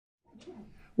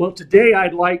Well, today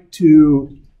I'd like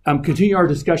to continue our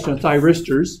discussion on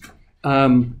thyristors.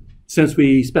 Since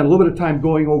we spent a little bit of time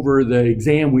going over the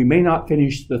exam, we may not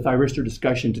finish the thyristor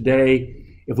discussion today.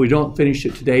 If we don't finish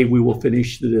it today, we will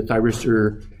finish the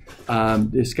thyristor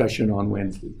discussion on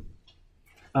Wednesday.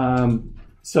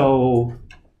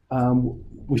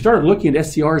 We started looking at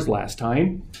SCRs last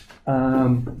time,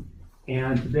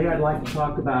 and today I'd like to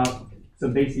talk about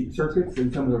some basic circuits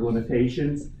and some of their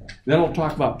limitations. Then I'll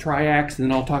talk about triacs, and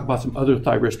then I'll talk about some other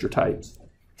thyristor types.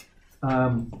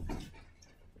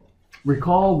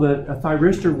 Recall that a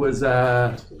thyristor was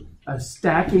a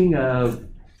stacking of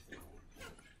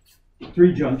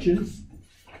three junctions,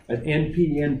 an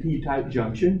NP-NP type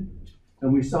junction,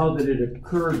 and we saw that it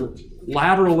occurred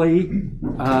laterally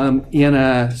in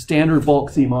a standard bulk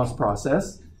CMOS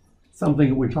process, something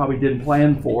that we probably didn't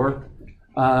plan for.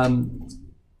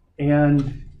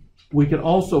 And we could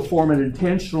also form it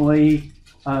intentionally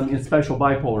in special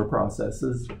bipolar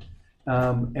processes.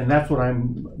 And that's what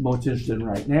I'm most interested in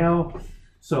right now.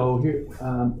 So here,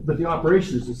 but the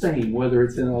operation is the same, whether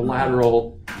it's in a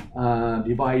lateral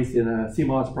device in a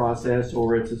CMOS process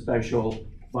or it's a special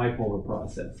bipolar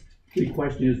process. The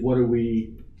question is, what do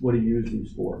you use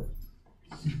these for?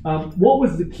 What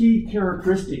was the key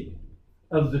characteristic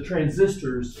of the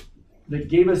transistors that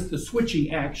gave us the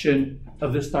switching action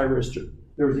of this thyristor?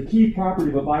 There was a key property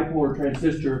of a bipolar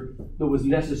transistor that was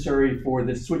necessary for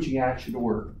this switching action to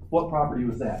work. What property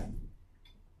was that?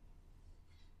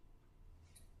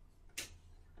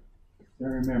 I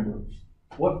remember.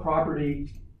 What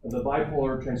property of the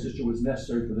bipolar transistor was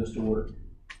necessary for this to work?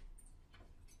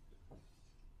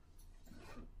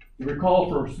 You recall,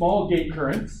 for small gate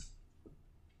currents,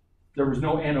 there was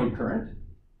no anode current.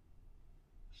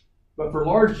 But for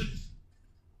large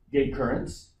gate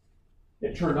currents,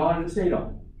 it turned on and it stayed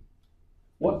on.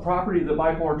 What property of the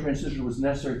bipolar transistor was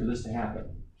necessary for this to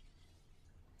happen?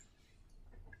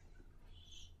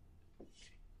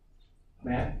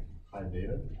 Matt? High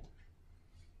beta.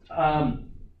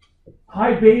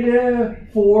 High beta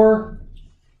for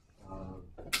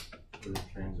the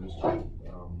transistor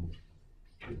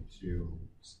to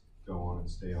go on and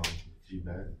stay on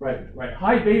feedback. Right.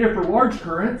 High beta for large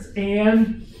currents,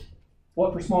 and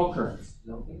what for small currents?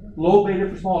 Low beta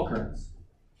for small currents.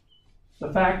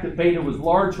 The fact that beta was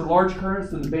large for large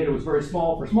currents and the beta was very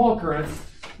small for small currents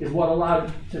is what allowed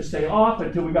it to stay off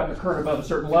until we got the current above a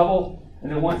certain level, and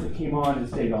then once it came on, it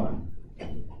stayed on.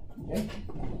 Okay?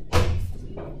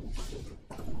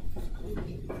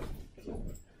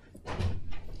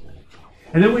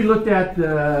 And then we looked at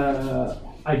the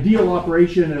ideal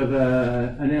operation of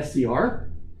an SCR,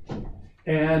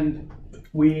 and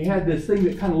we had this thing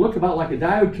that kind of looked about like a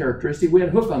diode characteristic. We had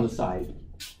a hook on the side,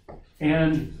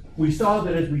 and we saw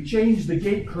that as we changed the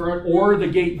gate current or the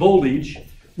gate voltage,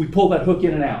 we pull that hook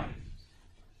in and out.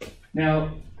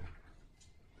 Now,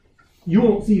 you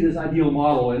won't see this ideal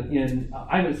model I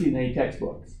haven't seen any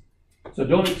textbooks. So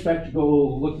don't expect to go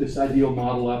look this ideal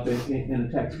model up in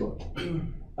a textbook.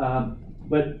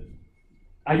 But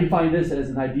I define this as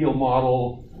an ideal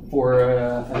model for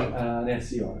an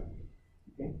SCR.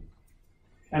 Okay?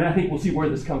 And I think we'll see where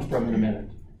this comes from in a minute.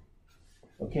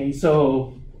 Okay,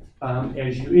 so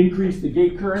as you increase the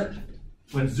gate current,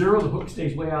 when zero, the hook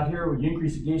stays way out here. When you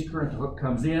increase the gate current, the hook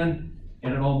comes in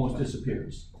and it almost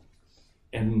disappears.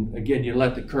 And again, you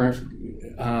let the current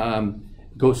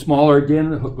go smaller again,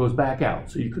 and the hook goes back out.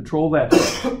 So you control that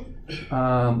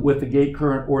with the gate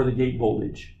current or the gate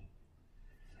voltage.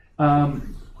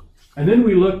 And then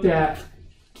we looked at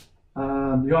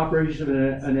the operation of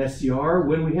an SCR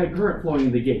when we had current flowing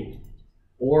in the gate,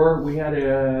 or we had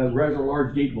a rather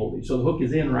large gate voltage. So the hook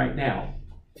is in right now.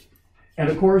 And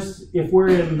of course, if we're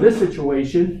in this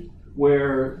situation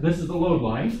where this is the load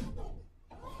line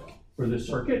for this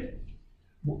circuit,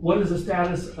 what is the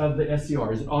status of the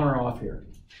SCR? Is it on or off here?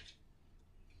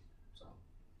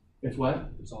 It's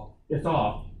what? It's off. It's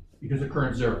off because the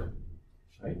current's zero,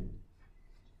 right?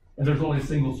 And there's only a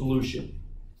single solution.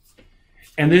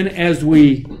 And then as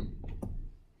we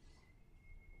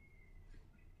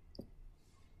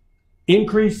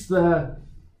increase the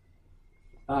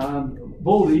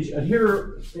voltage, and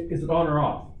here, is it on or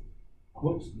off?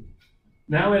 Whoops.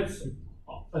 Now it's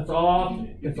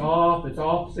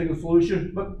off, single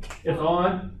solution, but it's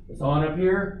on up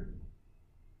here,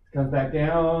 comes back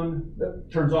down,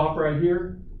 turns off right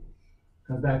here,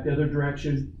 comes back the other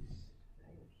direction,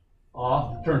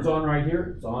 off, turns on right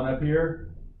here, it's on up here,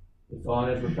 it's on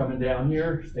as we're coming down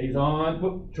here, stays on,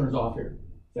 whoop, turns off here.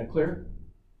 Is that clear?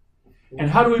 And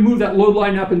how do we move that load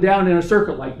line up and down in a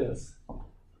circuit like this?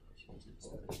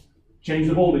 Change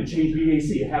the voltage, change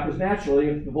VAC. It happens naturally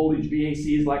if the voltage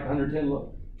VAC is like 110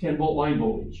 10 volt line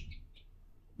voltage.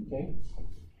 Okay?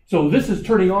 So this is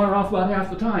turning on and off about half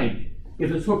the time. If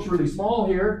this hook's really small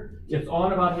here, it's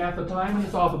on about half the time and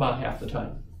it's off about half the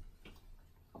time.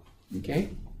 Okay?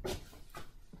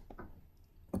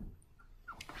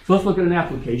 So let's look at an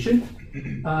application.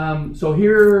 So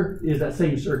here is that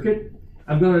same circuit.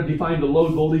 I'm going to define the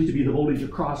load voltage to be the voltage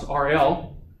across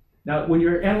RL. Now, when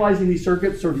you're analyzing these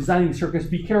circuits or designing these circuits,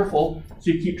 be careful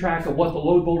so you keep track of what the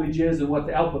load voltage is and what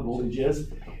the output voltage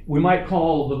is. We might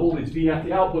call the voltage VF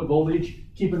the output voltage.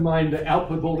 Keep in mind the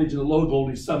output voltage and the load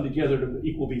voltage sum together to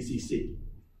equal VCC.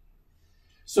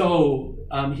 So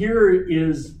here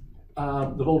is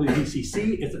the voltage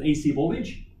VCC. It's an AC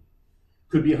voltage.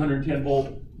 Could be 110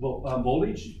 volt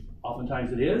voltage.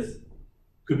 Oftentimes it is.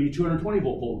 Could be 220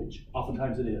 volt voltage.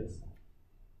 Oftentimes it is.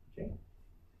 Okay.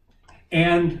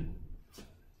 And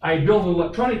I build an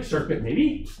electronic circuit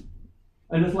maybe.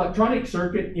 And this electronic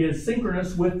circuit is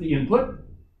synchronous with the input.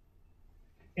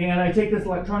 And I take this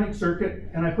electronic circuit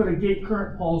and I put a gate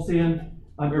current pulse in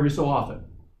every so often.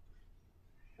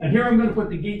 And here I'm going to put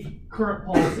the gate current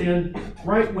pulse in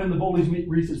right when the voltage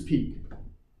reaches peak.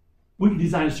 We can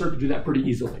design a circuit to do that pretty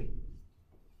easily.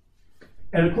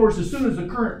 And of course, as soon as the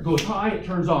current goes high, it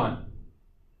turns on.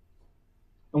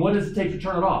 And what does it take to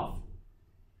turn it off?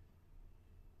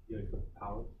 You gotta cut the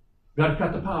power. Got to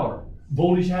cut the power.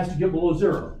 Voltage has to get below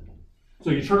 0. So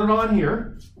you turn it on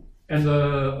here, and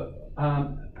the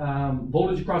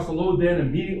voltage across the load then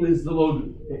immediately is the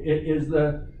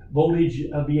voltage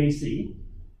of the AC.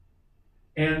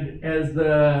 And as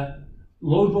the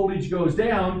load voltage goes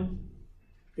down,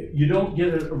 you don't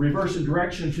get a reverse in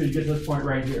direction until you get to this point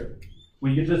right here.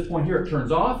 When you get to this point here, it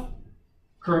turns off,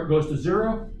 current goes to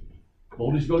 0,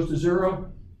 voltage goes to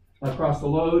 0 across the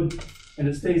load, and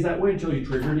it stays that way until you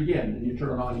trigger it again, and you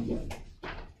turn it on again.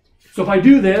 So if I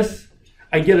do this,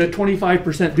 I get a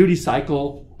 25% duty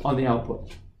cycle on the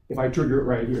output, if I trigger it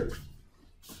right here.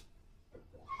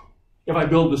 If I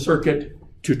build the circuit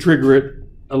to trigger it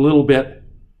a little bit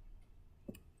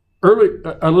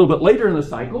later in the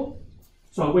cycle,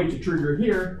 so I wait to trigger it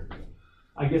here,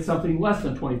 I get something less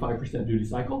than 25% duty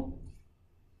cycle.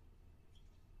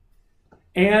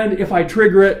 And if I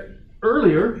trigger it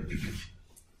earlier,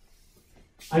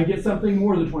 I get something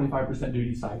more than 25%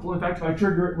 duty cycle. In fact, if I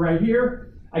trigger it right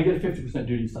here, I get a 50%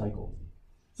 duty cycle.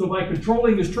 So by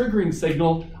controlling this triggering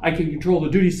signal, I can control the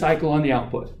duty cycle on the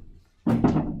output.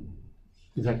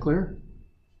 Is that clear?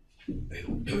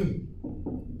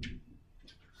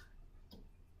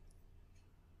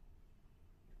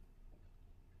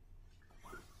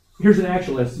 Here's an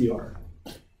actual SCR.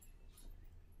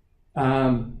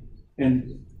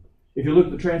 And if you look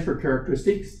at the transfer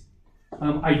characteristics,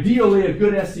 ideally a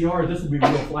good SCR, this will be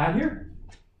real flat here.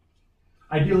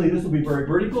 Ideally this will be very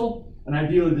vertical, and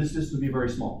ideally this distance will be very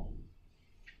small.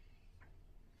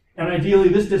 And ideally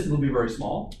this distance will be very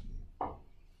small.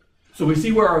 So we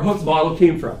see where our hook model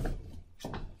came from.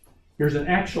 Here's an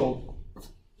actual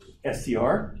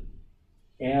SCR,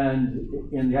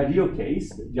 and in the ideal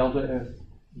case,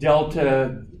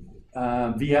 delta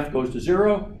VF goes to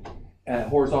 0,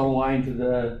 horizontal line to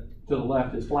the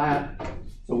left is flat.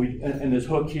 So and this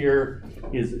hook here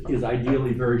is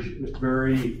ideally very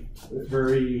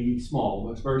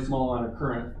small. It's very small amount of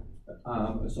current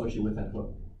associated with that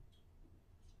hook.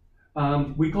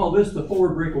 We call this the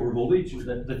forward breakover voltage,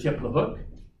 the tip of the hook.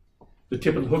 The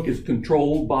tip of the hook is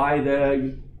controlled by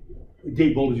the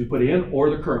gate voltage you put in or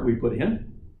the current we put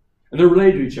in. And they're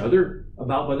related to each other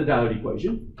about by the diode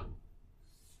equation.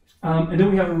 And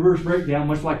then we have a reverse breakdown,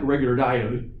 much like a regular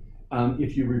diode.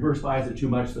 If you reverse bias it too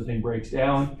much, the thing breaks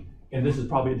down. And this is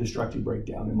probably a destructive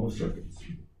breakdown in most circuits.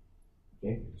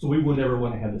 Okay? So we would never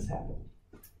want to have this happen.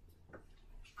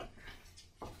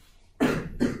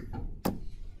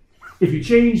 If you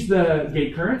change the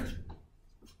gate current,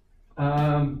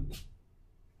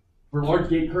 for large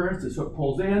gate currents, this hook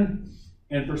pulls in,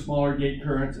 and for smaller gate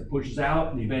currents, it pushes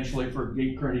out, and eventually for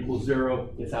gate current equals 0,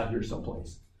 it's out here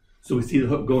someplace. So we see the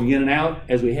hook going in and out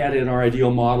as we had in our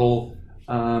ideal model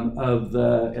of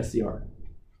the SCR.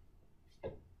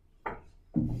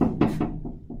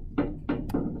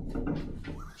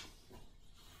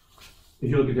 If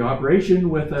you look at the operation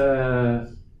with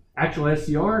a actual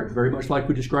SCR, it's very much like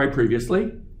we described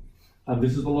previously.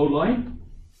 This is the load line.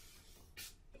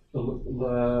 The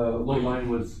load line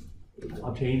was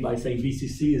obtained by saying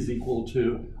VCC is equal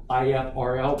to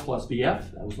IFRL plus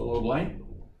VF. That was the load line.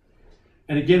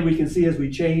 And again, we can see as we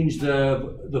change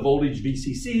the voltage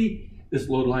VCC, this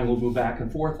load line will move back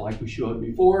and forth like we showed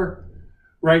before.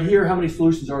 Right here, how many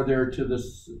solutions are there to the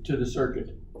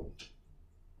circuit?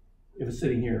 If it's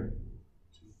sitting here.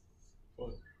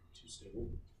 Two stable.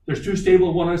 There's two stable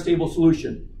and one unstable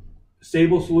solution.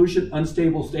 Stable solution,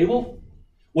 unstable, stable.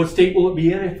 What state will it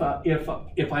be in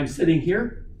if I'm sitting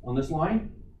here on this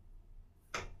line?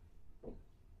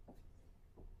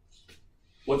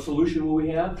 What solution will we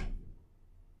have?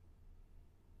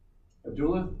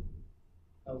 Abdullah?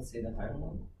 I would say the higher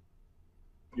one.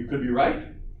 You could be right.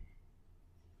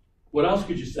 What else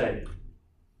could you say?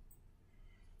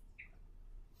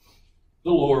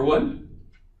 The lower one.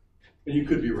 And you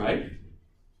could be right.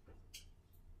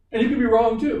 And you could be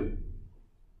wrong too.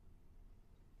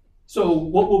 So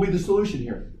what will be the solution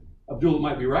here? Abdullah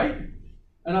might be right,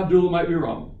 and Abdullah might be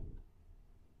wrong.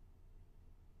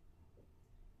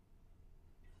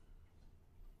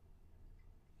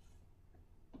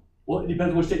 Well, it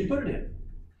depends on what state you put it in.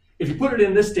 If you put it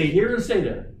in this state here, it'll stay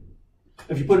there.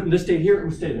 If you put it in this state here, it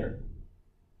will stay there.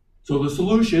 So the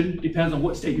solution depends on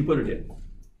what state you put it in.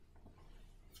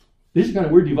 These are kind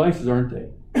of weird devices, aren't they?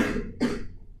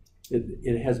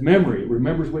 It has memory. It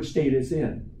remembers which state it's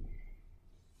in.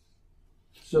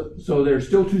 So there's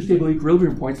still two stable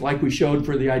equilibrium points like we showed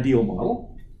for the ideal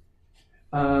model.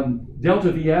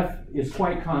 Delta VF is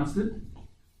quite constant.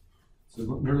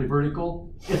 So nearly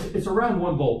vertical. It's around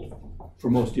 1 volt for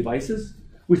most devices.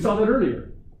 We saw that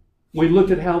earlier. We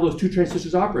looked at how those two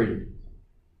transistors operated.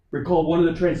 Recall one of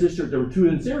the transistors, there were two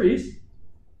in series,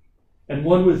 and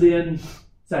one was in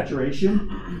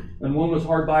saturation, and one was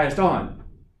hard biased on.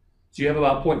 So you have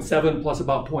about 0.7 plus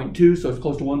about 0.2, so it's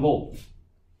close to 1 volt.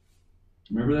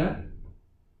 Remember that?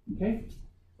 Okay.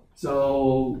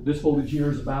 So this voltage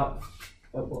here is about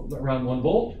around 1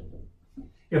 volt.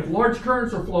 If large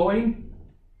currents are flowing,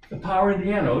 the power in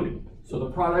the anode, so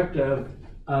the product of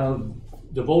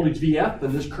the voltage VF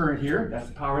and this current here, that's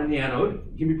the power in the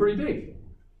anode, can be pretty big.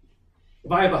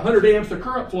 If I have 100 amps of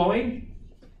current flowing,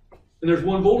 and there's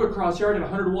 1 volt across here, I have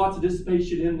 100 watts of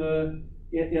dissipation in the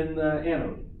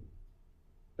anode.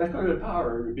 That's quite a bit of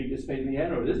power being dissipated in the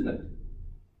anode, isn't it?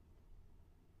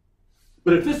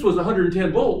 But if this was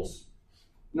 110 volts,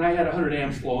 and I had 100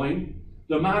 amps flowing,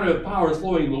 the amount of power that's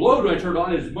flowing in the load when I turn it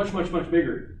on is much, much, much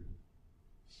bigger.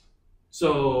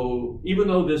 So even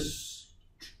though this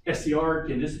SCR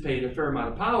can dissipate a fair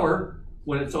amount of power,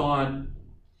 when it's on,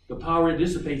 the power it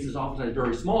dissipates is oftentimes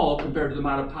very small compared to the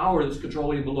amount of power that's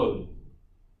controlling the load.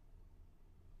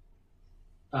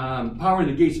 Power in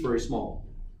the gate's very small.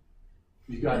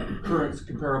 You've got currents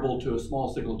comparable to a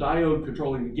small signal diode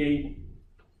controlling the gate.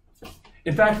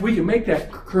 In fact, we can make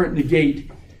that current in the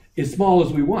gate as small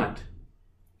as we want.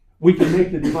 We can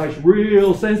make the device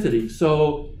real sensitive,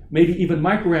 so maybe even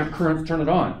microamp currents turn it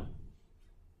on.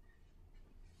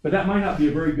 But that might not be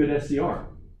a very good SCR.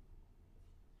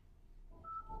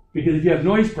 Because if you have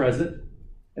noise present,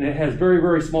 and it has very,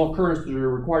 very small currents that are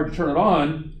required to turn it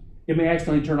on, it may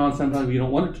accidentally turn on sometimes when you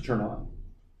don't want it to turn on.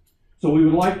 So we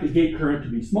would like the gate current to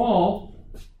be small,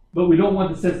 but we don't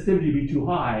want the sensitivity to be too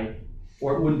high,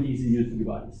 or it wouldn't be easy to use the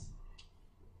device.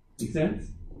 Make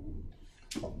sense?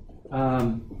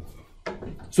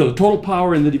 So the total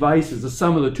power in the device is the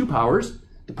sum of the two powers,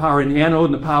 the power in the anode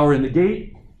and the power in the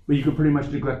gate, but you can pretty much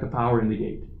neglect the power in the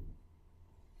gate.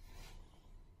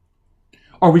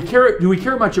 Do we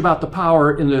care much about the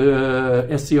power in the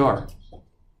SCR?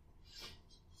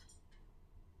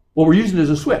 Well, we're using it as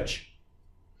a switch.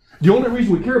 The only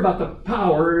reason we care about the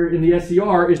power in the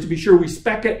SCR is to be sure we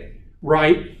spec it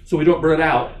right so we don't burn it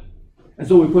out. And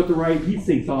so we put the right heat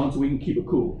sinks on so we can keep it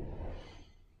cool.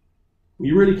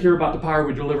 We really care about the power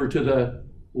we deliver to the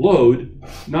load,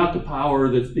 not the power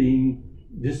that's being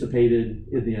dissipated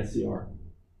in the SCR.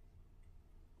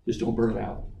 Just don't burn it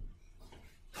out.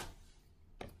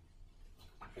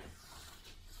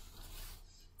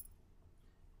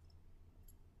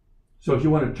 So if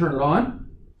you want to turn it on,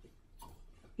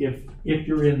 if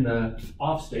you're in the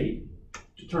off state,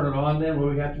 to turn it on, then what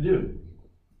do we have to do?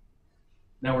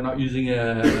 Now we're not using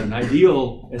an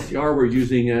ideal SCR, we're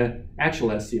using an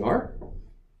actual SCR.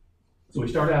 So we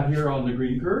start out here on the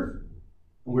green curve,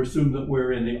 and we assume that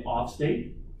we're in the off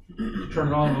state. To turn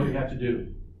it on, what do we have to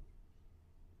do?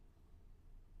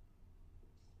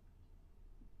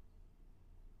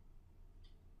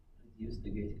 Reduce the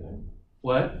gate current.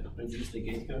 What? Reduce the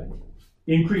gate current.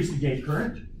 Increase the gate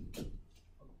current.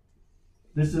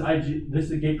 This is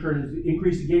the gate current.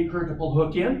 Increase the gate current to pull the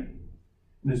hook in.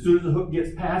 And as soon as the hook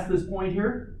gets past this point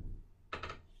here,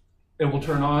 it will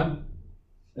turn on.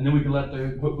 And then we can let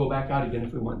the hook go back out again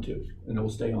if we want to. And it will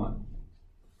stay on.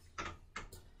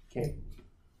 Okay.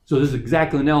 So this is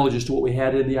exactly analogous to what we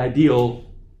had in the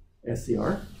ideal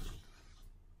SCR.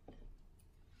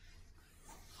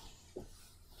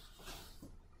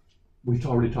 We've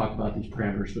already talked about these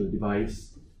parameters for the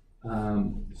device.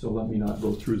 So let me not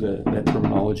go through that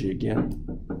terminology again.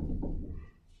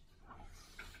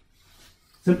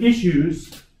 Some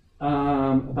issues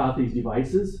about these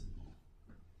devices.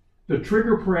 The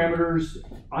trigger parameters,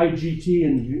 IGT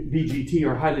and VGT,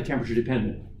 are highly temperature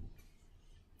dependent.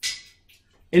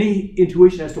 Any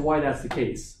intuition as to why that's the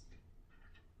case?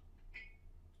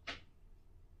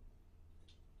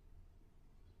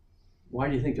 Why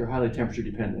do you think they're highly temperature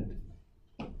dependent?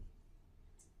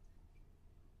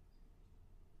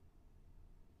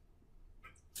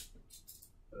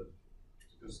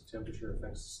 Because temperature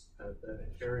affects that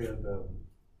area of the,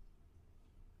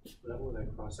 that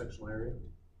cross-sectional area?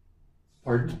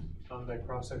 Pardon? On that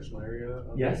cross-sectional area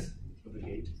of, Yes. of the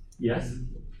gate? Yes.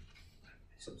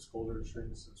 So it's colder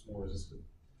strings, it's more resistant.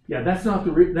 Yeah, that's not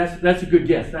the that's a good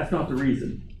guess. That's not the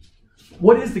reason.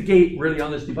 What is the gate really on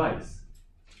this device?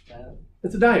 Diode.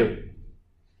 It's a diode.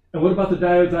 And what about the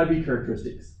diode's IV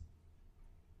characteristics?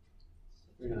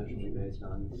 They're not usually based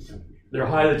on temperature. They're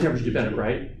highly temperature dependent,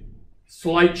 right?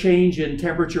 Slight change in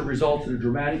temperature results in a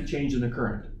dramatic change in the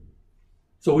current.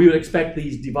 So we would expect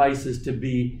these devices to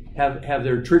have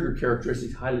their trigger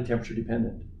characteristics highly temperature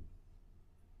dependent.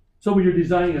 So when you're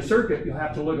designing a circuit, you'll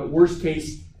have to look at worst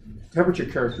case temperature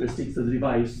characteristics of the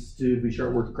device to be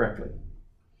sure it works correctly.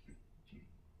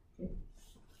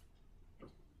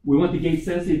 We want the gate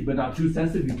sensitive, but not too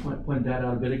sensitive. We pointed that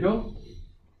out a bit ago.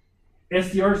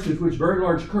 SDRs can switch very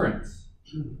large currents.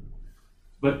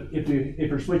 But if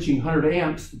you're switching 100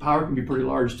 amps, the power can be pretty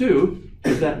large too.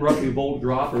 Is that roughly a volt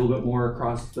drop or a little bit more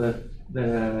across the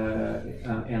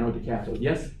anode to cathode?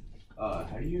 Yes?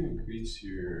 How do you increase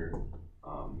your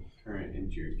current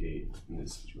into your gate in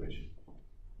this situation?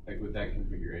 Like with that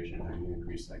configuration, how do you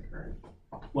increase that current?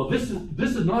 Well, this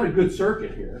is not a good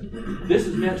circuit here. This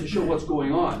is meant to show what's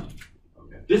going on.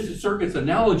 Okay. This circuit's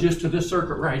analogous to this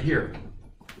circuit right here.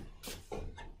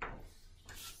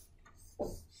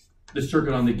 This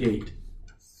circuit on the gate.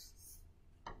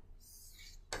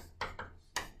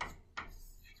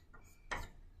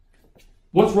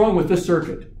 What's wrong with this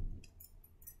circuit?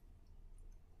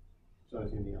 So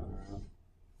it's going to be on or off.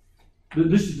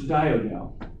 This is the diode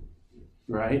now,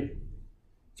 right?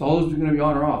 So all those are going to be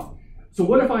on or off. So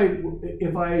what if I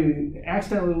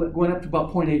accidentally went up to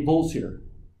about 0.8 volts here?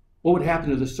 What would happen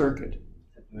to the circuit?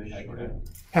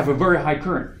 Have a very high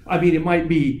current. I mean, it might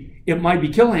be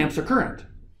kiloamps of current.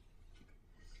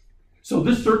 So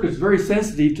this circuit is very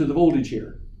sensitive to the voltage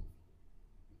here.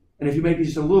 And if you make it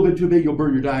just a little bit too big, you'll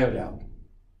burn your diode out.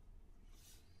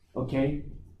 Okay?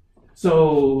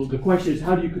 So the question is,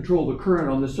 how do you control the current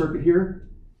on this circuit here?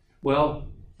 Well,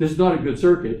 this is not a good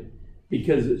circuit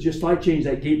because just slight change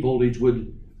that gate voltage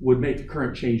would make the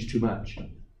current change too much.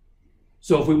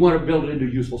 So if we want to build it into a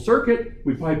useful circuit,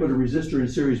 we probably put a resistor in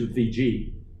series with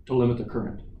VG to limit the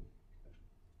current.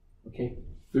 Okay,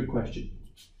 good question.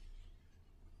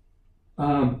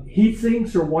 Heat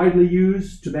sinks are widely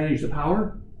used to manage the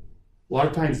power. A lot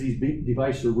of times these big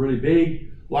devices are really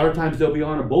big. A lot of times they'll be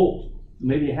on a bolt,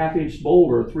 maybe a 1/2 inch bolt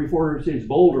or a 3/4 inch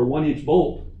bolt or a 1 inch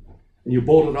bolt. And you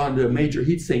bolt it onto a major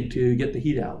heat sink to get the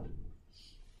heat out.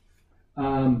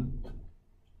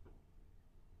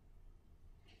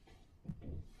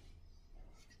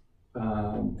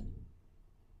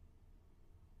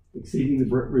 Exceeding the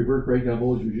revert breakdown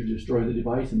voltage would destroy the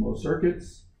device in most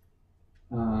circuits.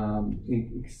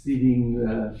 Exceeding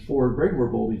the forward breakdown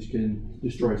voltage can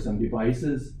destroy some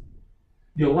devices.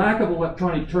 The lack of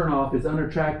electronic turnoff is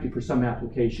unattractive for some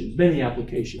applications, many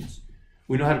applications.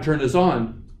 We know how to turn this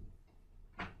on,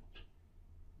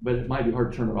 but it might be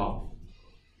hard to turn it off.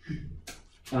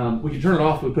 We can turn it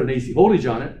off if we put an AC voltage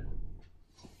on it,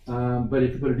 but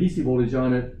if you put a DC voltage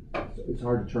on it, it's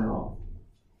hard to turn it off.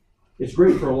 It's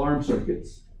great for alarm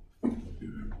circuits,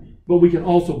 but we can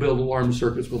also build alarm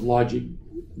circuits with logic,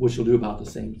 which will do about the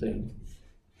same thing.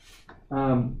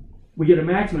 We get a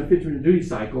maximum 50% duty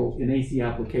cycle in AC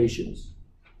applications,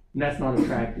 and that's not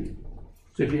attractive.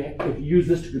 So if you use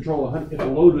this to control if a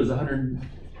load was a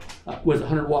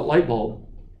 100 watt light bulb,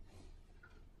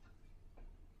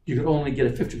 you could only get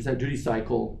a 50% duty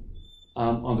cycle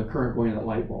on the current going in that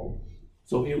light bulb.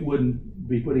 So it wouldn't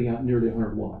be putting out nearly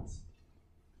 100 watts.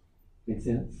 Make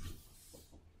sense?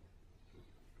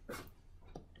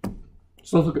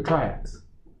 So let's look at triacs.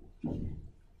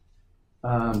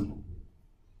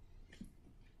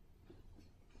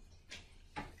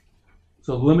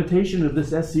 So the limitation of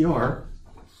this SCR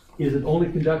is it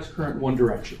only conducts current one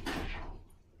direction.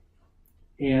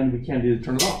 And we can't either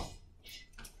turn it off.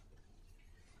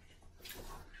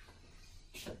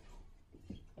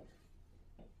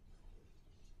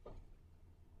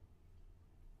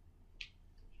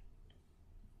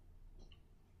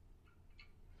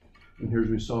 here's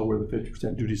we saw where the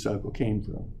 50% duty cycle came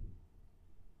from.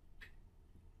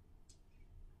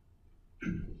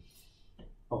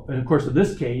 Oh, and of course, in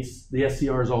this case, the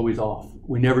SCR is always off.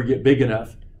 We never get big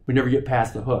enough. We never get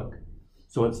past the hook.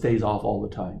 So it stays off all the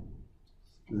time.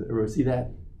 Does everybody see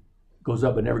that? Goes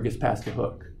up but never gets past the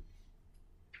hook.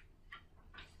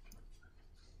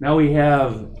 Now we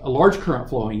have a large current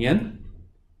flowing in.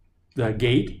 The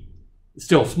gate,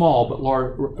 still small, but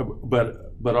large,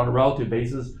 but on a relative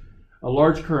basis, a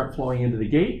large current flowing into the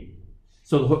gate.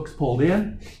 So the hook's pulled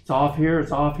in. It's off here,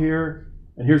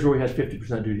 and here's where we had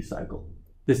 50% duty cycle.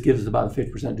 This gives us about a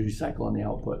 50% duty cycle on the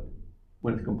output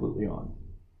when it's completely on.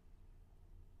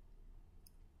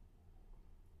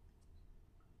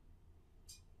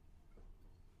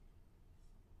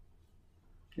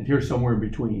 And here's somewhere in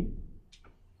between.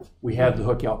 We have the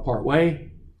hook out part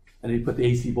way, and they put the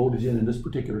AC voltage in this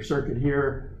particular circuit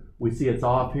here. We see it's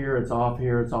off here, it's off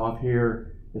here, it's off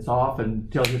here, it's off,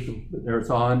 and until there it's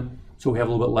on. So we have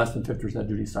a little bit less than 50%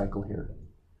 duty cycle here.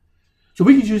 So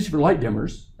we can use it for light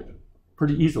dimmers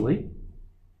pretty easily.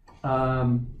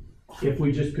 If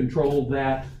we just controlled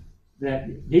that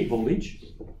gate voltage,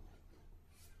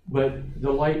 but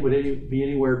the light would be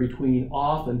anywhere between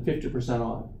off and 50%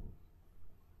 on.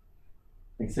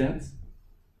 Make sense?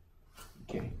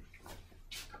 Okay.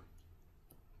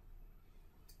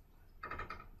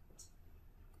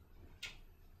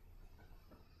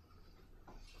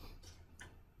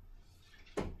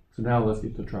 So now let's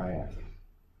get to triac.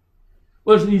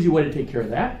 Well, there's an easy way to take care of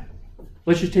that.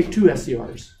 Let's just take two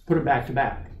SCRs, put them back to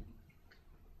back.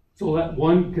 So let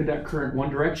one conduct current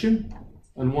one direction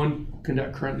and one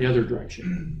conduct current the other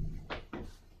direction.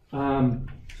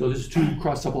 So this is two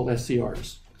cross-coupled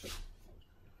SCRs.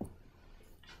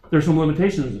 There's some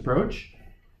limitations of this approach.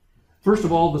 First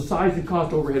of all, the size and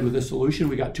cost overhead with this solution,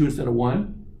 we got two instead of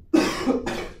one.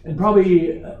 And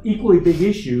probably an equally big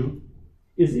issue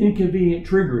is inconvenient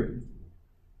triggering.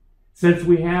 Since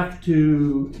we have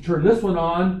to turn this one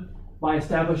on by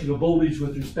establishing a voltage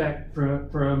with respect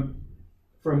from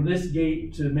this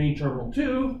gate to main terminal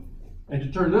 2, and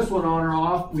to turn this one on or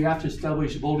off, we have to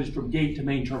establish a voltage from gate to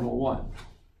main terminal 1.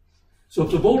 So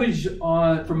if the voltage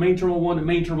from main terminal 1 to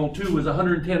main terminal 2 was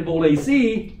 110 volt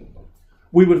AC,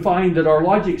 we would find that our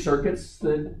logic circuits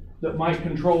that might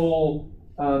control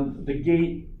the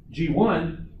gate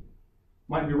G1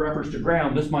 might be referenced to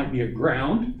ground. This might be a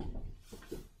ground.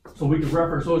 So we could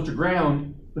reference those to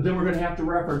ground, but then we're going to have to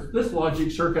reference this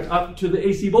logic circuit up to the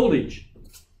AC voltage.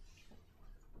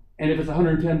 And if it's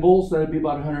 110 volts, that would be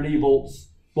about 180 volts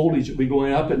voltage that would be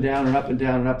going up and down and up and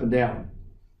down and up and down.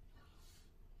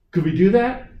 Could we do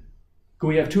that? Could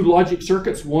we have two logic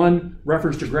circuits, one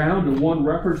reference to ground and one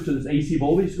reference to this AC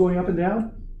voltage going up and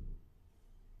down?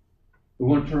 We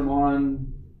want to turn them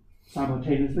on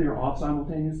simultaneously or off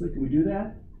simultaneously. Can we do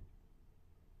that?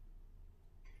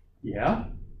 Yeah.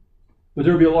 But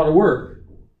there would be a lot of work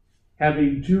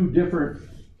having two different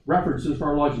references for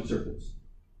our logic circuits.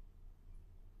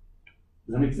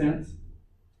 Does that make sense?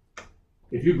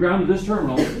 If you grounded this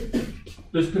terminal,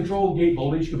 this control gate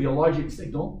voltage could be a logic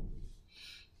signal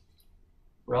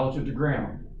relative to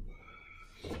ground.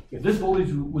 If this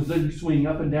voltage was then swinging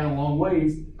up and down long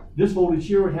ways, this voltage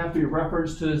here would have to be a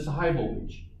reference to this high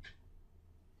voltage.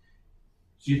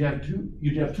 So you'd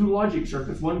have two logic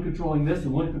circuits, one controlling this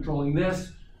and one controlling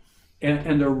this,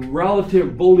 and the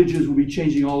relative voltages would be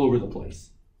changing all over the place.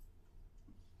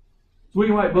 So we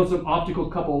might build some optical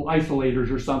couple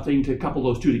isolators or something to couple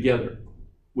those two together.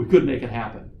 We could make it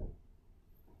happen,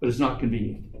 but it's not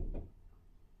convenient.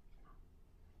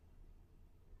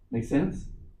 Make sense?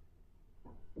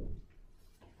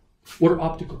 What are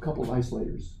optical coupled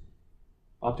isolators?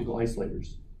 Optical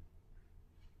isolators.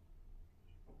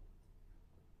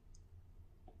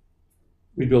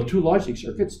 We build two logic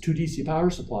circuits, two DC power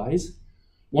supplies.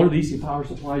 One of the DC power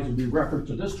supplies would be referenced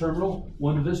to this terminal,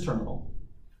 one to this terminal.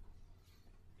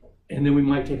 And then we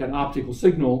might take an optical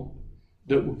signal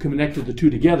that would connect the two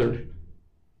together.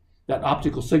 That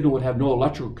optical signal would have no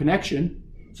electrical connection,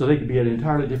 so they could be at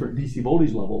entirely different DC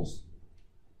voltage levels.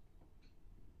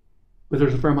 But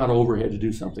there's a fair amount of overhead to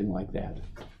do something like that.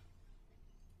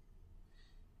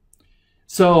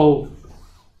 So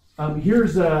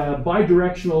here's a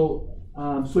bidirectional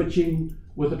switching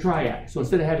with a triac. So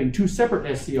instead of having two separate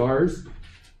SCRs,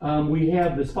 we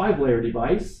have this 5-layer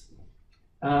device.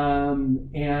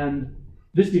 And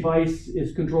this device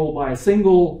is controlled by a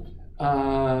single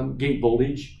gate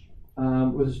voltage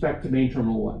with respect to main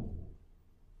terminal 1.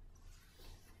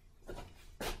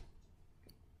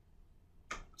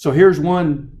 So here's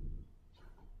one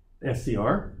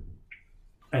SCR,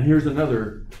 and here's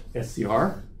another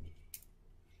SCR.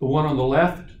 The one on the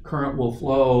left, current will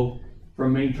flow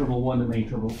from main terminal 1 to main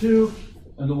terminal 2,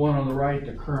 and the one on the right,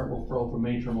 the current will flow from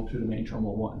main terminal 2 to main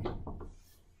terminal 1.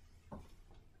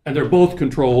 And they're both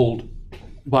controlled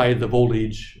by the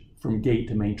voltage from gate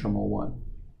to main terminal 1.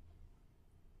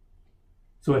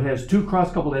 So it has two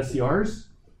cross-coupled SCRs.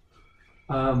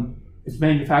 It's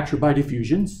manufactured by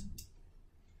Diffusions,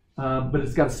 but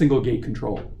it's got a single gate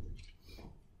control.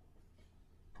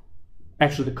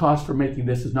 Actually, the cost for making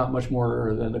this is not much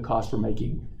more than the cost for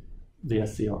making the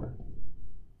SCR.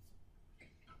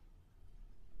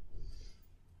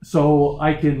 So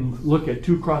I can look at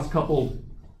two cross-coupled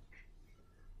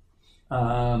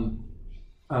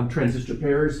transistor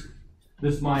pairs.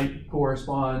 This might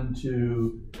correspond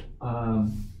to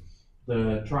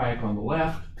the triac on the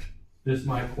left. This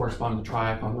might correspond to the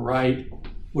triac on the right.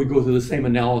 We go through the same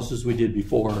analysis we did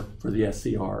before for the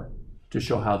SCR to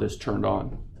show how this turned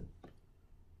on.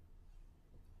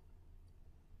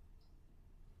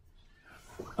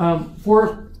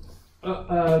 For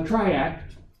a triac,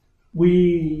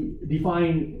 we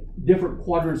define different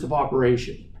quadrants of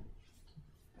operation.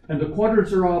 And the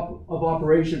quadrants of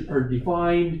operation are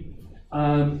defined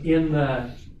in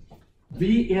the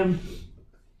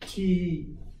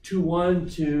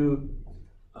VMT21 to,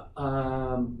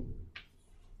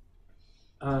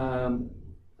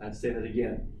 let's say that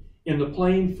again. In the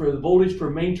plane for the voltage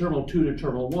from main terminal 2 to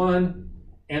terminal 1,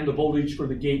 and the voltage from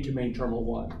the gate to main terminal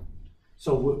 1.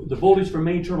 So the voltage from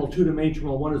main terminal 2 to main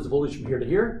terminal 1 is the voltage from here to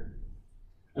here,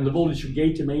 and the voltage from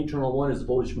gate to main terminal 1 is the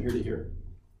voltage from here to here.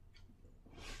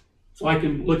 So I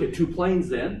can look at two planes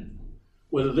then,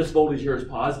 whether this voltage here is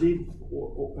positive,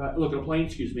 or look at a plane,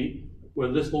 excuse me,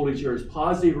 whether this voltage here is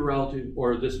positive or relative,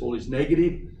 or this voltage is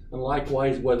negative, and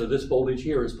likewise whether this voltage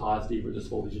here is positive or this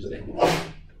voltage is negative.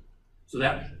 So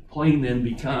that plane then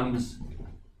becomes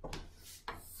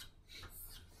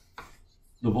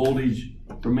the voltage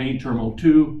from main terminal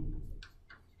 2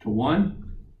 to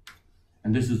 1,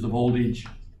 and this is the voltage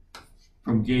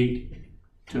from gate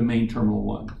to main terminal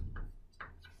 1.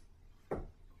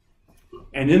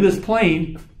 And in this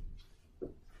plane,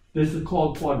 this is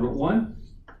called quadrant 1,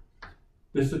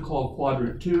 this is called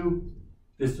quadrant 2,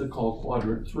 this is called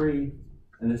quadrant 3,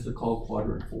 and this is called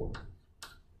quadrant 4.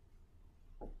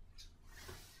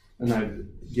 And I've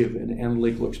given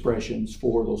analytical expressions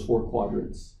for those four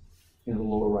quadrants in the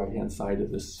lower right-hand side of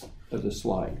this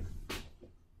slide.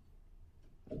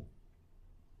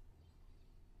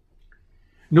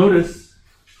 Notice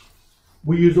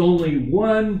we use only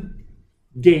one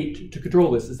gate to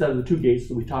control this instead of the two gates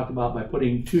that we talked about by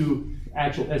putting two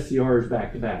actual SCRs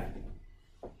back to back.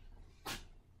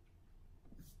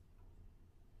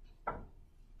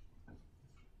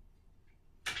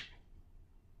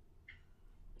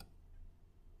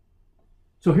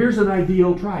 So here's an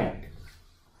ideal triac.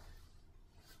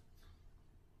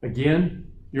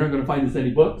 Again, you're not going to find this in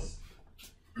any books,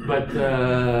 but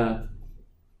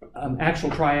actual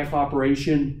triac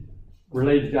operation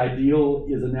related to ideal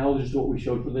is analogous to what we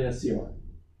showed for the SCR.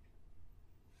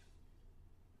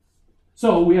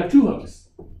 So we have two hooks.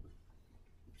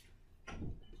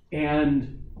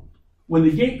 And when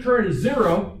the gate current is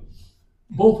 0,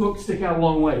 both hooks stick out a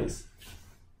long ways.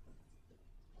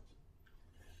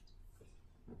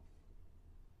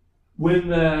 When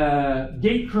the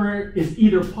gate current is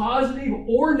either positive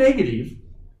or negative,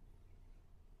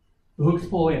 the hooks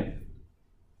pull in.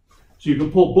 So you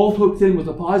can pull both hooks in with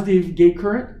a positive gate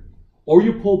current, or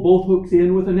you pull both hooks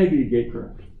in with a negative gate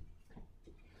current.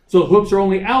 So the hooks are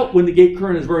only out when the gate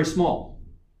current is very small.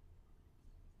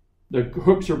 The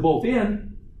hooks are both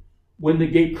in when the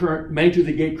gate current, magnitude of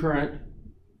the gate current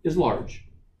is large.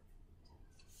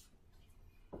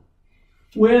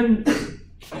 When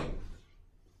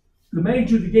the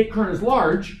magnitude of the gate current is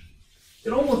large,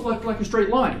 it almost looks like a straight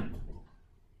line.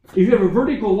 If you have a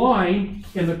vertical line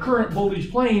in the current voltage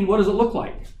plane, what does it look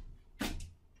like?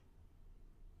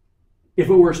 If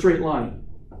it were a straight line.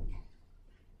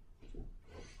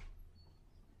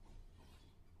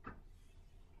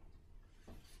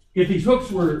 If these hooks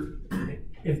were,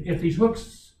 if these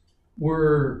hooks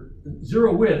were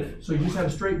 0 width, so you just have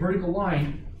a straight vertical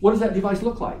line, what does that device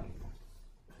look like?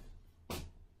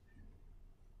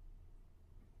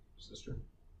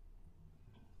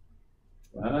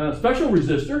 Special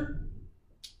resistor.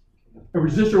 A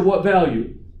resistor of what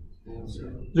value?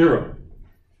 0.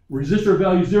 Resistor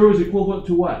value 0 is equivalent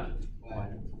to what?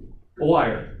 A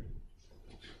wire.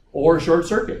 Or a short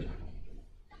circuit.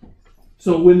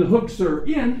 So when the hooks are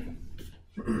in,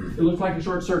 it looks like a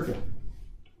short circuit.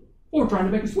 Or we're trying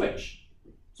to make a switch.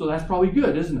 So that's probably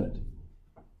good, isn't it?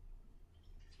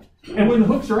 And when the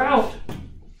hooks are out,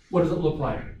 what does it look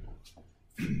like?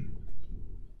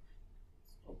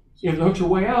 If the hooks are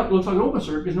way out, it looks like an open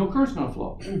circuit because no current's going to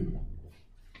flow.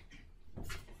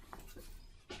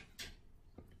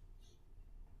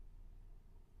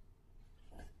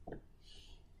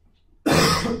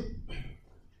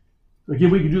 Again,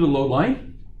 we can do the load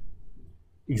line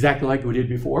exactly like we did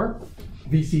before.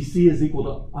 VCC is equal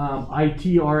to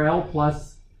ITRL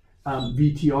plus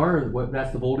VTR.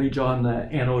 That's the voltage on the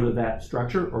anode of that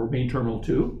structure, or main terminal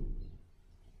 2.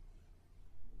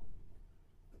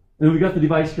 And then we got the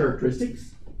device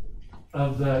characteristics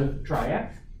of the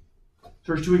triac.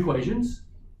 There's 2 equations.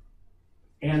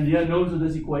 And the unknowns of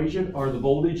this equation are the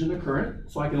voltage and the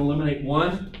current. So I can eliminate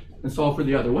one and solve for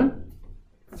the other one.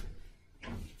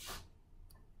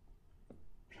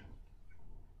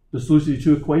 The solution to the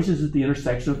 2 equations is the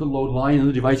intersection of the load line and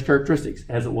the device characteristics,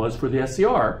 as it was for the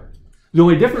SCR. The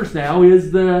only difference now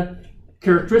is the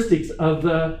characteristics of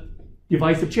the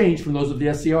device have changed from those of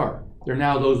the SCR. They're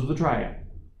now those of the triac.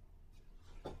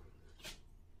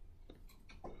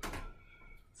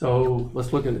 So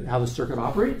let's look at how the circuit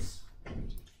operates.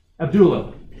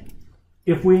 Abdullah,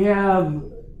 if we have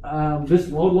this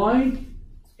load line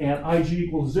and IG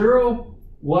equals 0,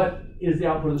 what is the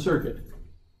output of the circuit?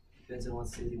 Depends on what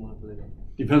state you want to put it in.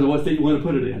 Depends on what state you want to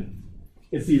put it in.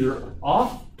 It's either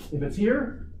off if it's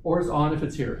here, or it's on if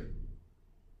it's here.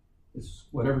 It's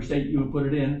whatever state you would put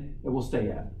it in, it will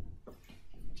stay at.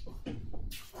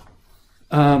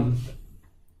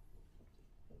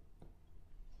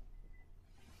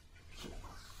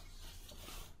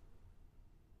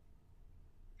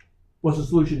 What's the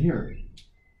solution here?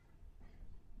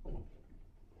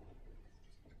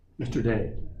 Mr.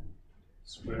 Day.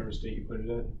 So whatever state you put it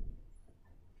in.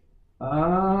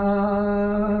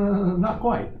 Not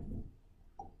quite.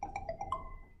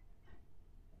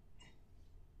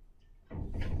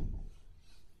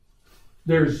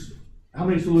 There's how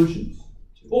many solutions?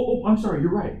 Oh, I'm sorry,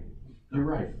 you're right. You're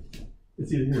right.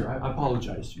 It's either here. I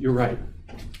apologize. You're right.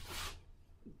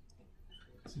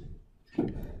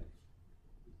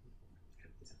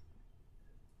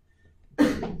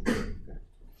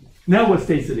 Now what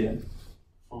state's it in?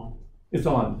 On. It's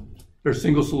on. There's a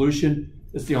single solution.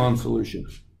 It's the on solution.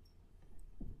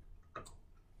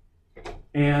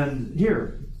 And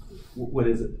here, what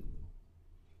is it?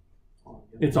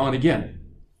 It's on again.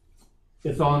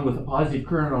 It's on with a positive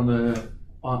current on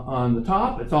the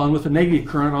top. It's on with a negative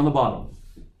current on the bottom.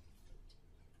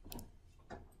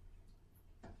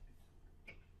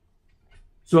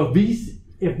 So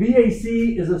if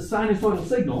VAC is a sinusoidal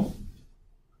signal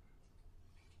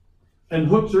and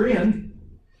hooks are in,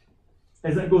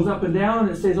 as that goes up and down,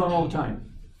 it stays on all the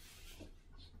time.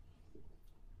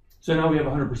 So now we have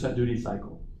a 100% duty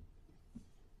cycle.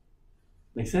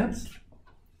 Make sense?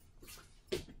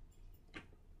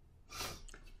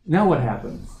 Now what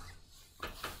happens?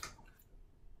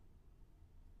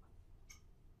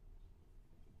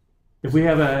 If we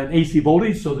have an AC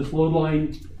voltage, so this load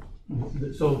line,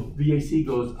 so VAC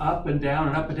goes up and down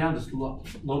and up and down, this load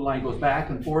line goes back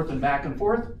and forth and back and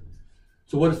forth.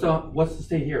 So what's the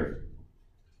state here?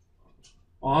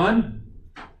 On,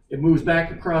 it moves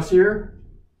back across here.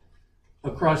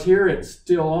 Across here, it's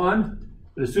still on,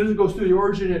 but as soon as it goes through the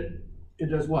origin, it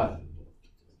does what?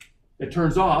 It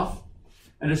turns off,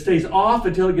 and it stays off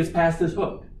until it gets past this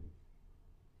hook.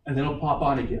 And then it'll pop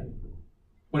on again.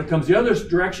 When it comes the other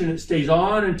direction, it stays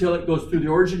on until it goes through the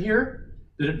origin here,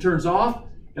 then it turns off,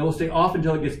 and it will stay off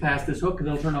until it gets past this hook, and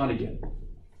then it'll turn on again.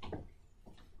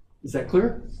 Is that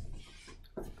clear?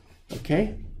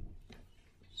 Okay.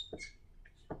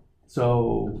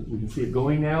 So we can see it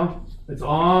going now. It's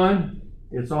on,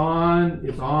 it's on,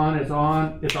 it's on, it's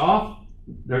on, it's off.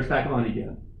 There it's back on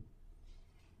again.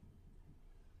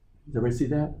 Does everybody see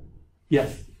that?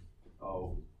 Yes.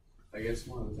 Oh, I guess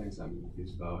one of the things I'm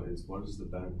confused about is what is the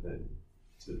benefit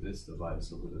to this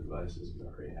device over the devices we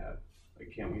already have?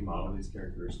 Like, can't we model these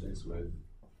characteristics with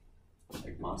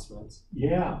like MOSFETs?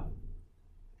 Yeah.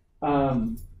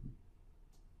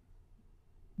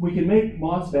 We can make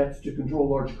MOSFETs to control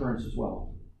large currents as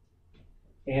well.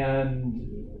 And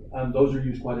those are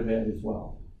used quite a bit as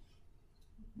well.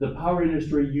 The power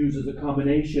industry uses a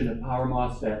combination of power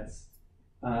MOSFETs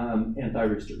and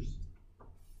thyristors.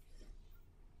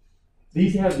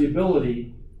 These have the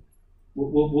ability,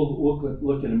 we'll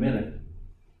look in a minute,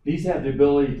 these have the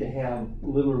ability to have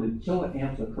literally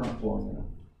kiloamps of current flowing in them.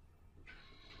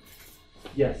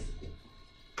 Yes?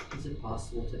 Is it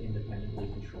possible to independently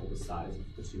control the size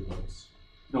of the 2 hooks?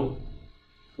 Nope.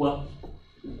 Well,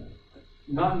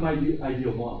 not in my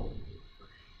ideal model.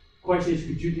 Question is,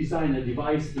 could you design a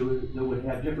device that would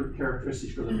have different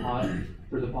characteristics for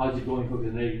the positive going hook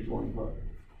and the negative going hook?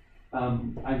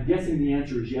 I'm guessing the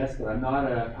answer is yes, but I'm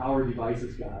not a power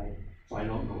devices guy, so I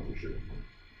don't know for sure.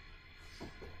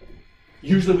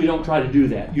 Usually we don't try to do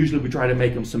that. Usually we try to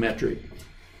make them symmetric.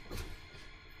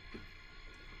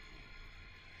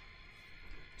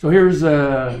 So here's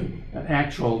an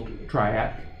actual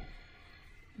triac,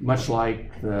 much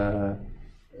like the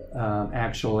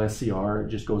actual SCR. It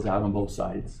just goes out on both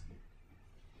sides.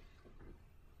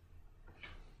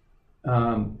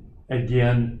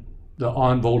 Again, the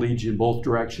on voltage in both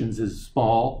directions is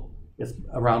small. It's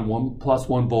around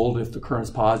 +1 volt if the current's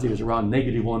positive. It's around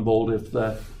 -1 volt if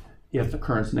the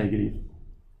current's negative.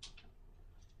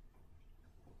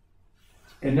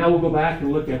 And now we'll go back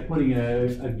and look at putting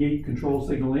a gate control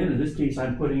signal in. In this case,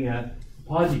 I'm putting a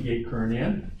positive gate current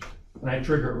in, and I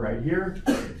trigger it right here.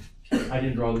 I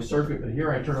didn't draw the circuit, but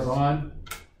here I turn it on,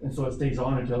 and so it stays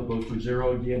on until it goes to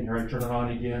 0 again. Here I turn it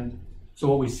on again. So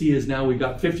what we see is now we've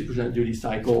got 50% duty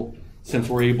cycle since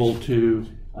we're able to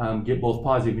get both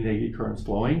positive and negative currents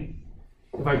flowing.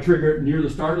 If I trigger it near the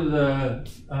start of the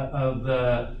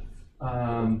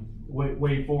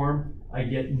waveform, I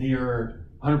get near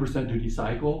 100% duty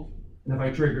cycle. And if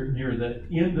I trigger it near the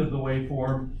end of the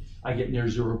waveform, I get near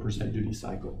 0% duty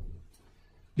cycle.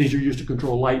 These are used to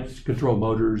control lights, control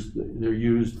motors. They're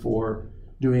used for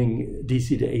doing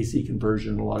DC to AC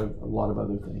conversion, a lot of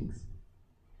other things.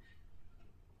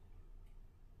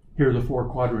 Here are the 4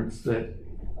 quadrants that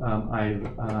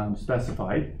I've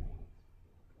specified.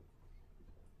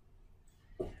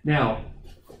 Now,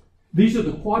 these are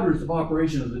the quadrants of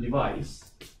operation of the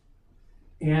device,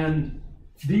 and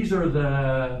these are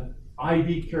the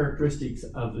IV characteristics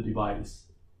of the device.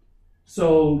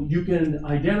 So you can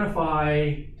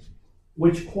identify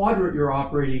which quadrant you're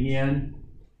operating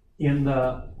in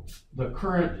the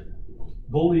current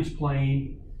voltage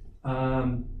plane.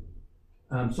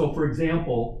 So for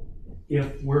example,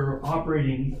 if we're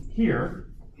operating here,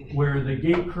 where the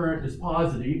gate current is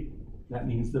positive, that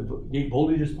means the gate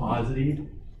voltage is positive,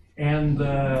 and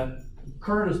the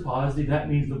current is positive, that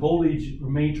means the voltage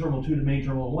from main terminal 2 to main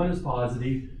terminal 1 is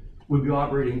positive, we'd be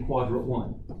operating in quadrant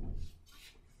 1.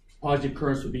 Positive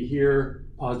currents would be here,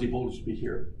 positive voltage would be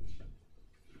here.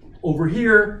 Over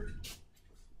here,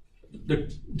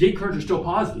 the gate currents are still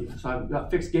positive, so I've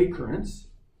got fixed gate currents.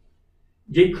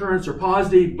 Gate currents are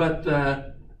positive, but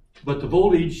the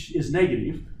voltage is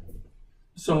negative.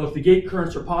 So if the gate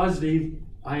currents are positive,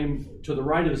 I'm to the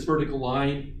right of this vertical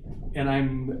line,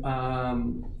 and the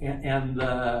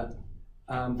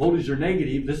voltages are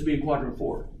negative. This would be in quadrant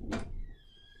 4.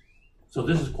 So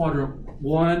this is quadrant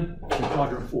 1 and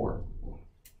quadrant 4.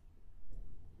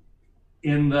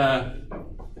 In the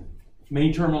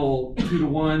main terminal 2 to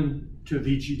 1 to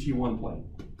VGT1 plane.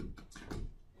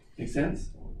 Make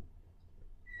sense?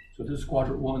 So this is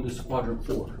quadrant 1, this is quadrant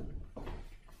 4.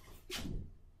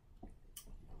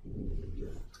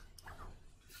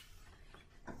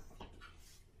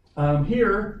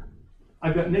 Here,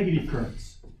 I've got negative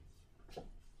currents.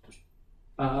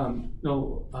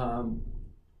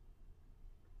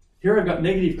 Here I've got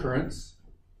negative currents,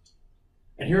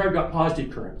 and here I've got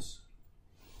positive currents.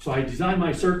 So I designed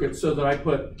my circuit so that I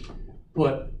put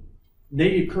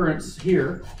negative currents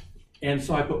here, and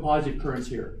so I put positive currents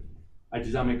here. I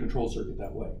designed my control circuit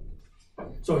that way.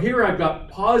 So here I've got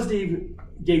positive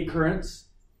gate currents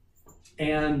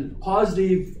and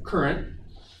positive current,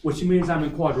 which means I'm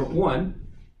in quadrant 1.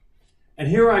 And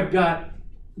here I've got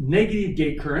negative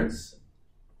gate currents,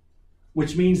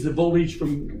 which means the voltage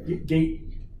from gate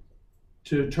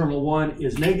to terminal 1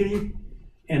 is negative,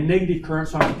 and negative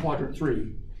currents are in quadrant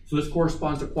 3. So this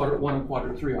corresponds to quadrant 1 and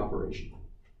quadrant 3 operation.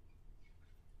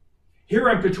 Here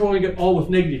I'm controlling it all with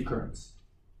negative currents.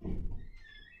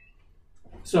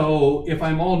 So if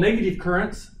I'm all negative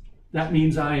currents, that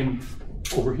means I'm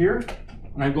over here,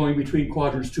 and I'm going between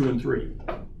quadrants 2 and 3.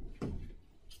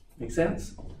 Make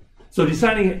sense? So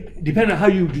depending on how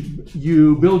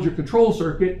you build your control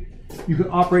circuit, you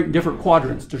can operate in different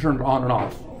quadrants to turn it on and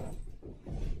off.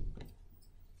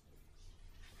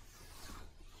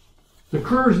 The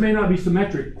curves may not be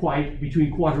symmetric quite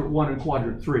between quadrant 1 and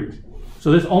quadrant 3. So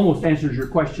this almost answers your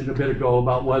question a bit ago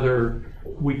about whether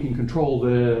we can control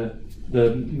the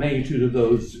magnitude of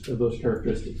those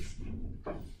characteristics.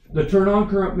 The turn-on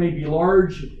current may be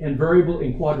large and variable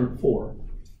in quadrant 4.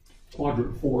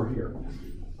 Quadrant 4 here.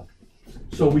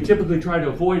 So we typically try to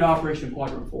avoid operation in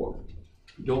quadrant 4.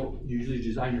 You don't usually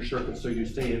design your circuit so you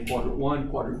stay in quadrant 1,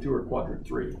 quadrant 2, or quadrant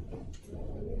 3.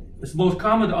 It's most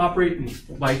common to operate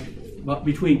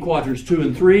between quadrants 2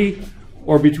 and 3,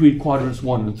 or between quadrants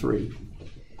 1 and 3.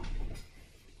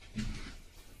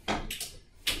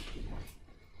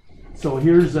 So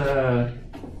here's a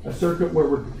a circuit where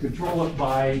we're control it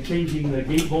by changing the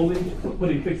gate voltage,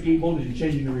 putting fixed gate voltage and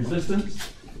changing the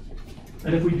resistance.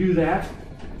 And if we do that,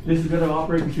 this is going to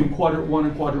operate between quadrant 1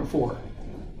 and quadrant 4.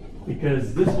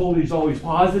 Because this voltage is always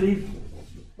positive,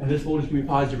 and this voltage can be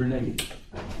positive or negative.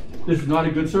 This is not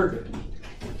a good circuit,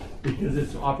 because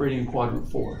it's operating in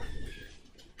quadrant 4.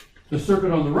 The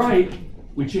circuit on the right,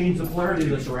 we change the polarity of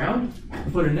this around,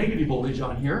 and put a negative voltage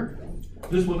on here.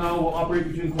 This will now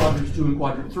operate between quadrants 2 and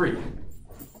quadrant 3.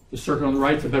 The circuit on the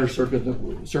right is a better circuit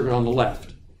than the circuit on the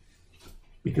left,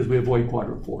 because we avoid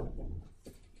quadrant 4.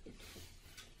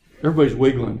 Everybody's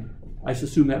wiggling. I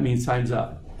assume that means time's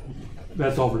up.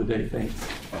 That's all for today. Thanks.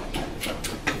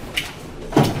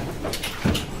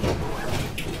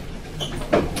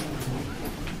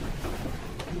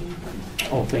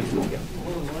 Oh, thank you.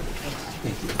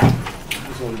 Thank you.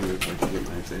 Just wanted to get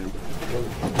my exam.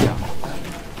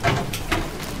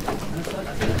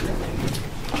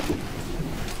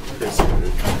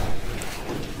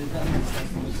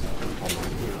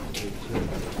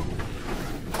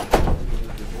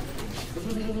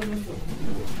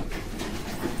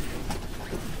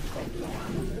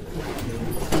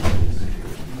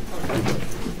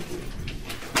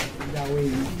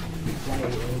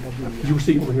 You were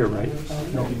sitting over here, right?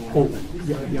 No. Oh,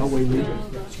 Yahweh Lee.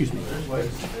 Excuse me.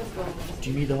 Do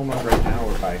you need the homework right now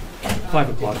or by 5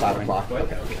 o'clock. 5 o'clock?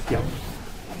 Okay. Yeah.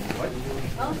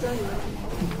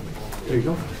 There you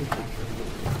go.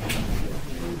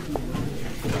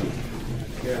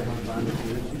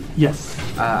 Yes.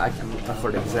 I can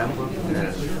for the exam.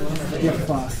 Yeah,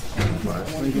 class.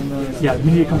 Yeah,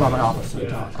 you need to come by my office and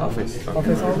talk. Office.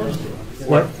 Office hour?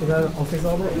 What? Is that an office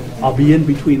hour? I'll be in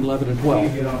between 11 and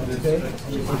 12. Today? Is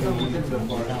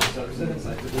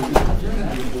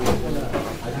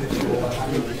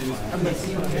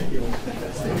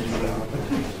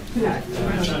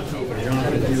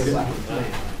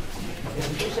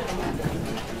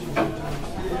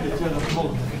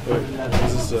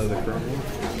this the current one?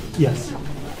 Yes.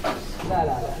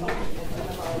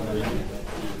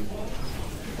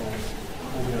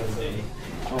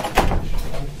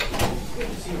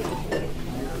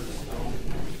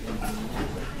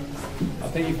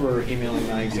 Thank you for emailing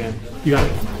my exam. You got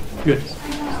it. Good.